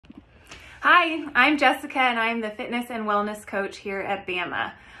Hi, I'm Jessica and I'm the fitness and wellness coach here at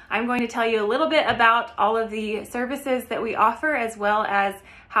Bama. I'm going to tell you a little bit about all of the services that we offer as well as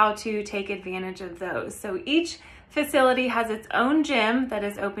how to take advantage of those. So each facility has its own gym that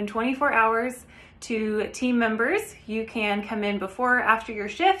is open 24 hours to team members. You can come in before or after your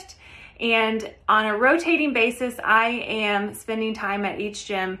shift, and on a rotating basis, I am spending time at each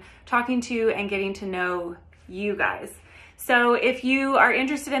gym talking to and getting to know you guys. So if you are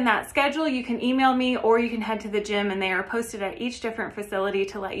interested in that schedule, you can email me or you can head to the gym, and they are posted at each different facility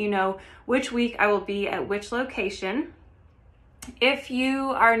to let you know which week I will be at which location. If you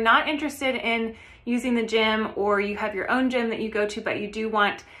are not interested in using the gym, or you have your own gym that you go to but you do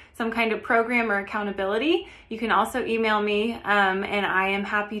want some kind of program or accountability, you can also email me and I am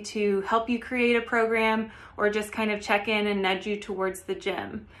happy to help you create a program or just kind of check in and nudge you towards the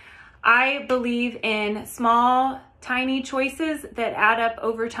gym. I believe in small, tiny choices that add up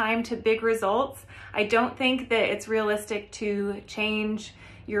over time to big results. I don't think that it's realistic to change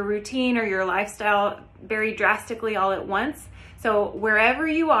your routine or your lifestyle very drastically all at once. So wherever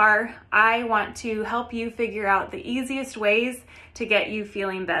you are, I want to help you figure out the easiest ways to get you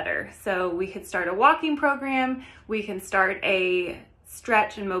feeling better. So we could start a walking program, we can start a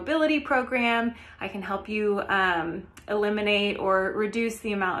stretch and mobility program. I can help you eliminate or reduce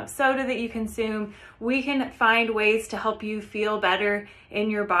the amount of soda that you consume. We can find ways to help you feel better in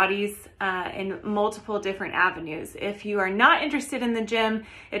your bodies in multiple different avenues. If you are not interested in the gym,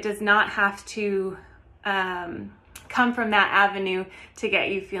 it does not have to come from that avenue to get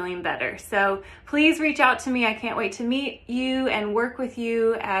you feeling better. So please reach out to me. I can't wait to meet you and work with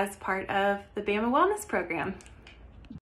you as part of the Bama Wellness Program.